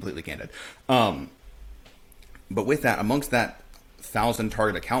 to be completely candid. But with that, amongst that 1,000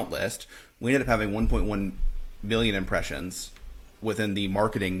 target account list, we ended up having 1.1 million impressions within the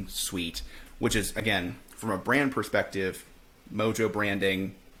marketing suite, which is, again, from a brand perspective, Mojo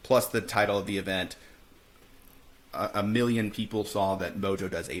branding plus the title of the event, a million people saw that Mojo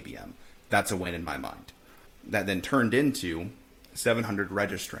does ABM. That's a win in my mind. That then turned into 700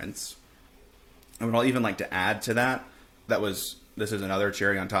 registrants. And what I'll even like to add to that, this is another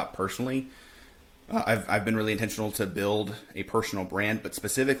cherry on top personally. I've been really intentional to build a personal brand, but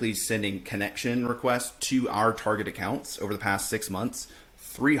specifically sending connection requests to our target accounts over the past 6 months.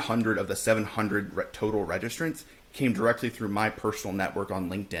 300 of the 700 total registrants came directly through my personal network on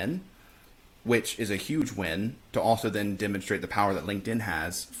LinkedIn. which is a huge win to also then demonstrate the power that LinkedIn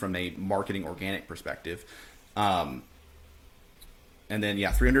has from a marketing organic perspective. And then,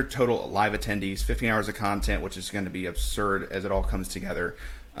 300 total live attendees, 15 hours of content, which is going to be absurd as it all comes together.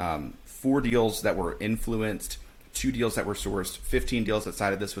 4 deals that were influenced, 2 deals that were sourced, 15 deals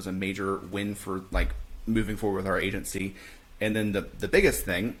outside of this was a major win for like moving forward with our agency. And then the biggest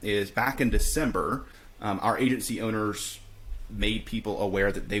thing is back in December, our agency owners made people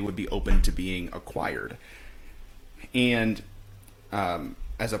aware that they would be open to being acquired. And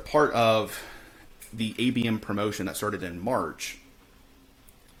as a part of the ABM promotion that started in March,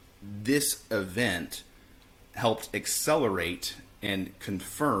 this event helped accelerate and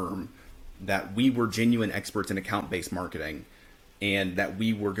confirm that we were genuine experts in account-based marketing and that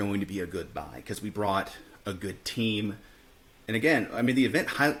we were going to be a good buy because we brought a good team. And again, I mean, the event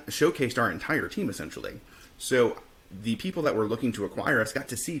showcased our entire team essentially. So the people that were looking to acquire us got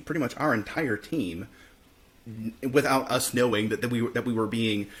to see pretty much our entire team without us knowing that we were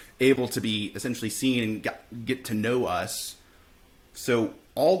being able to be essentially seen and get to know us. So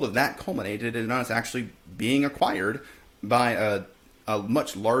all of that culminated in us actually being acquired by a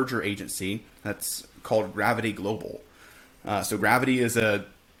much larger agency that's called Gravity Global. So Gravity is a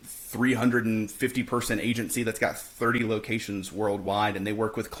 350-person agency that's got 30 locations worldwide, and they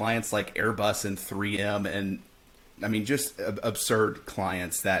work with clients like Airbus and 3M, and I mean, just absurd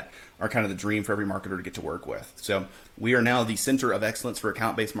clients that are kind of the dream for every marketer to get to work with. So we are now the center of excellence for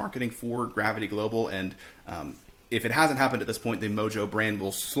account-based marketing for Gravity Global, and if it hasn't happened at this point, the Mojo brand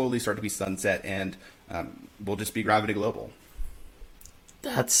will slowly start to be sunset, and we'll just be Gravity Global.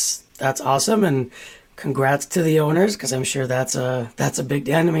 That's awesome, and congrats to the owners, because I'm sure that's a big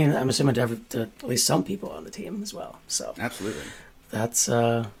deal. I mean, I'm assuming to at least some people on the team as well. So absolutely, that's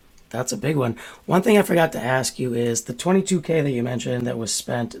a big one. One thing I forgot to ask you is the $22K that you mentioned that was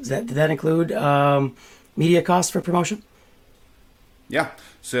spent. Did that include media costs for promotion? Yeah.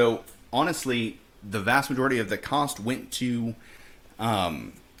 So honestly, the vast majority of the cost went to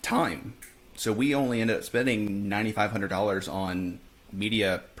time. So we only ended up spending $9,500 on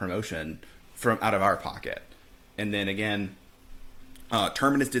media promotion from out of our pocket. And then again,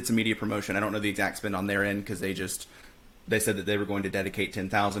 Terminus did some media promotion. I don't know the exact spend on their end because they said that they were going to dedicate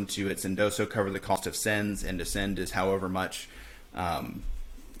 $10,000 to it. Sendoso covered the cost of sends, and to send is however much.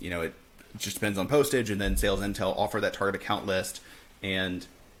 It just depends on postage, and then Sales Intel offer that target account list. And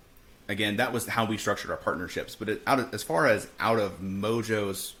again, that was how we structured our partnerships. But as far as out of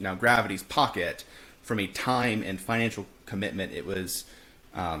Mojo's, now Gravity's pocket, from a time and financial commitment, it was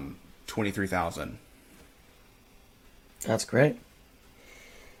 $23,000. That's great.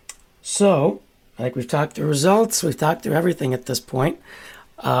 So, I think we've talked through results. We've talked through everything at this point.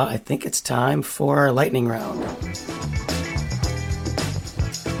 I think it's time for our lightning round.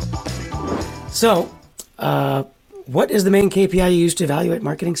 So, what is the main KPI you use to evaluate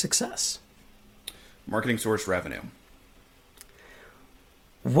marketing success? Marketing source revenue.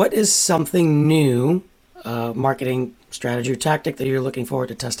 What is something new, marketing strategy or tactic that you're looking forward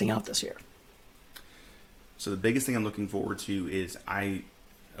to testing out this year? So the biggest thing I'm looking forward to is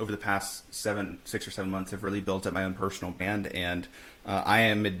over the past 6 or 7 months, have really built up my own personal brand, and I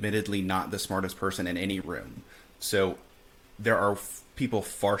am admittedly not the smartest person in any room. So there are people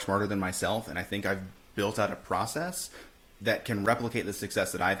far smarter than myself, and I think I've built out a process that can replicate the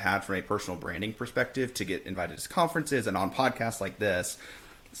success that I've had from a personal branding perspective to get invited to conferences and on podcasts like this.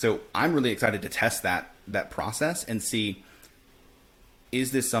 So I'm really excited to test that process and see,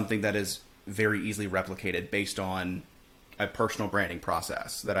 is this something that is very easily replicated based on a personal branding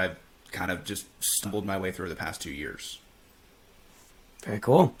process that I've kind of just stumbled my way through the past 2 years. Very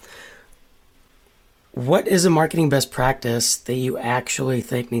cool. What is a marketing best practice that you actually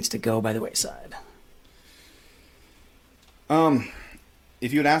think needs to go by the wayside?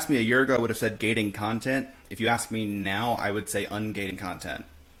 If you had asked me a year ago, I would have said gating content. If you ask me now, I would say ungating content,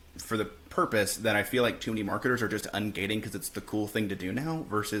 for the purpose that I feel like too many marketers are just ungating because it's the cool thing to do now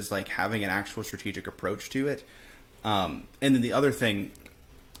versus like having an actual strategic approach to it. And then the other thing,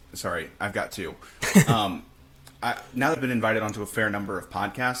 sorry, I've got two. Now that I've been invited onto a fair number of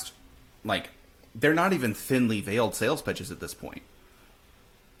podcasts, like they're not even thinly veiled sales pitches at this point.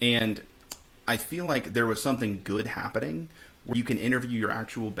 And I feel like there was something good happening where you can interview your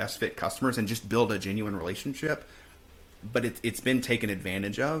actual best fit customers and just build a genuine relationship. But it's been taken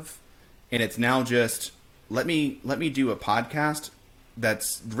advantage of. And it's now just, let me do a podcast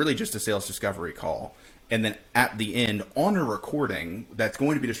that's really just a sales discovery call. And then at the end, on a recording that's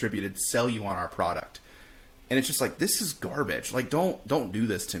going to be distributed, sell you on our product. And it's just like, this is garbage. Like, don't do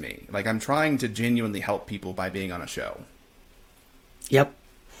this to me. Like, I'm trying to genuinely help people by being on a show. Yep.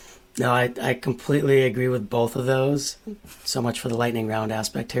 No, I completely agree with both of those. So much for the lightning round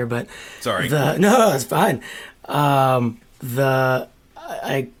aspect here, but Sorry. No, it's fine. The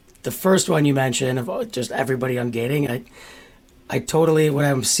first one you mentioned of just everybody ungating, I totally, what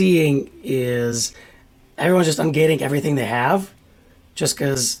I'm seeing is everyone's just ungating everything they have just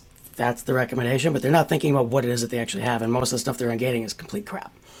because that's the recommendation, but they're not thinking about what it is that they actually have. And most of the stuff they're ungating is complete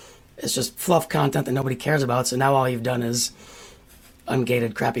crap. It's just fluff content that nobody cares about. So now all you've done is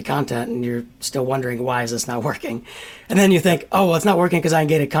ungated crappy content, and you're still wondering, why is this not working? And then you think, oh, well, it's not working because I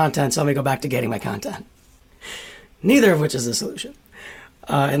ungated content, so let me go back to gating my content. Neither of which is the solution.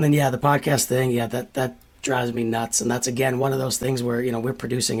 And then, the podcast thing, that drives me nuts. And that's, again, one of those things where, we're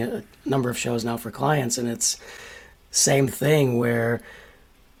producing a number of shows now for clients, and it's same thing where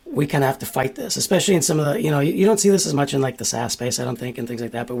we kind of have to fight this, especially in some of the, you don't see this as much in like the SaaS space, I don't think, and things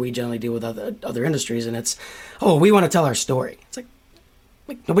like that, but we generally deal with other industries, and it's, oh, we want to tell our story. It's like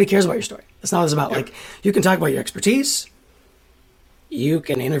nobody cares about your story. That's not what it's about. Like, you can talk about your expertise, you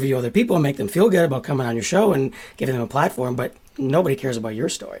can interview other people and make them feel good about coming on your show and giving them a platform, but nobody cares about your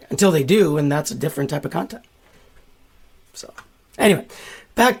story until they do, and that's a different type of content. So anyway,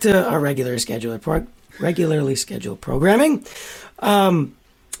 back to our regularly scheduled programming.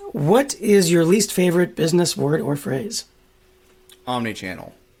 What is your least favorite business word or phrase?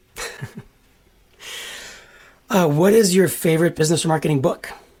 Omnichannel. What is your favorite business or marketing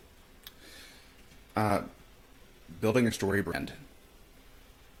book? Building a Story brand.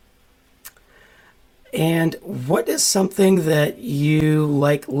 And what is something that you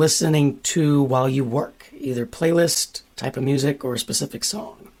like listening to while you work? Either playlist, type of music, or a specific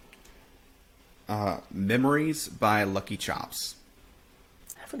song? Memories by Lucky Chops.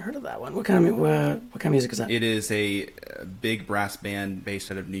 I haven't heard of that one. What kind of music is that? It is a big brass band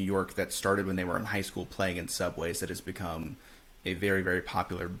based out of New York that started when they were in high school playing in subways, that has become a very, very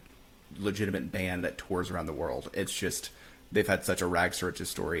popular, legitimate band that tours around the world. It's just, they've had such a rags to riches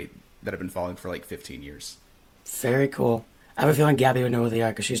story that I've been following for like 15 years. Very cool. I have a feeling Gabby would know who they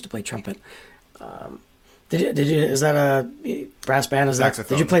are because she used to play trumpet. Did you? Is that a brass band?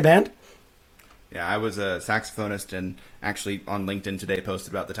 Did you play band? Yeah, I was a saxophonist, and actually on LinkedIn today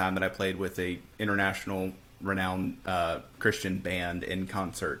posted about the time that I played with a international renowned Christian band in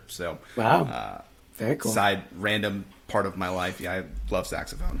concert. So wow, very cool. Side random part of my life. Yeah, I love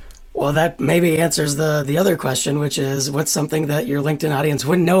saxophone. Well, that maybe answers the other question, which is, what's something that your LinkedIn audience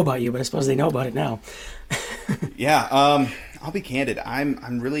wouldn't know about you, but I suppose they know about it now. Yeah, I'll be candid.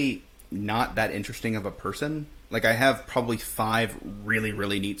 I'm really not that interesting of a person. Like, I have probably 5 really,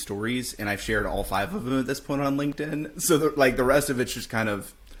 really neat stories, and I've shared all 5 of them at this point on LinkedIn. So, the rest of it's just kind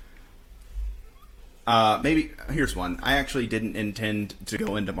of... maybe... Here's one. I actually didn't intend to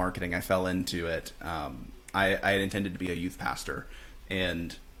go into marketing. I fell into it. I had intended to be a youth pastor,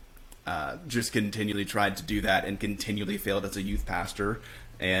 and just continually tried to do that and continually failed as a youth pastor,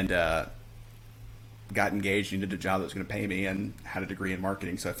 and got engaged and did a job that was going to pay me, and had a degree in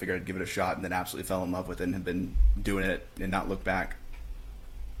marketing, so I figured I'd give it a shot, and then absolutely fell in love with it and have been doing it and not look back.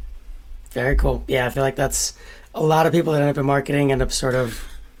 Very cool. Yeah, I feel like that's a lot of people that end up in marketing end up sort of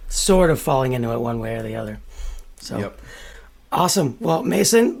falling into it one way or the other. So yep. Awesome. Well,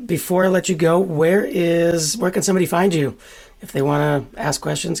 Mason, before I let you go, where can somebody find you if they want to ask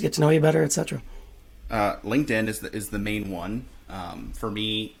questions, get to know you better, etc.? LinkedIn is the main one for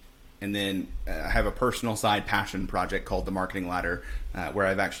me. And then I have a personal side passion project called The Marketing Ladder, where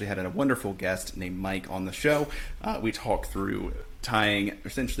I've actually had a wonderful guest named Mike on the show. We talk through tying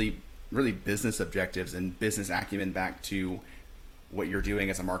essentially really business objectives and business acumen back to what you're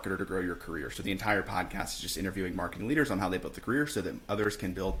doing as a marketer to grow your career. So the entire podcast is just interviewing marketing leaders on how they built the career so that others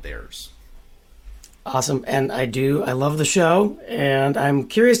can build theirs. Awesome. And I love the show, and I'm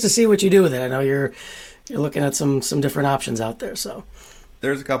curious to see what you do with it. I know you're looking at some different options out there, so...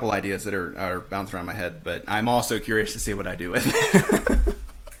 There's a couple ideas that are bouncing around my head, but I'm also curious to see what I do with it.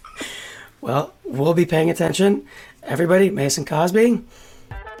 Well, we'll be paying attention. Everybody, Mason Cosby.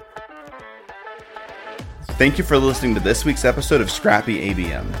 Thank you for listening to this week's episode of Scrappy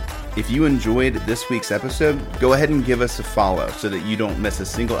ABM. If you enjoyed this week's episode, go ahead and give us a follow so that you don't miss a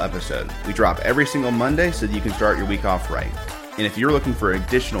single episode. We drop every single Monday so that you can start your week off right. And if you're looking for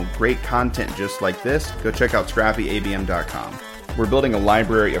additional great content just like this, go check out scrappyabm.com. We're building a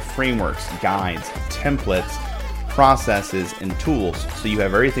library of frameworks, guides, templates, processes, and tools so you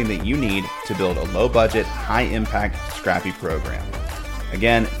have everything that you need to build a low-budget, high-impact, Scrappy program.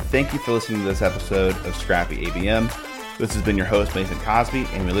 Again, thank you for listening to this episode of Scrappy ABM. This has been your host, Mason Cosby,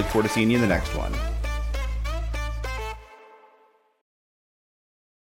 and we look forward to seeing you in the next one.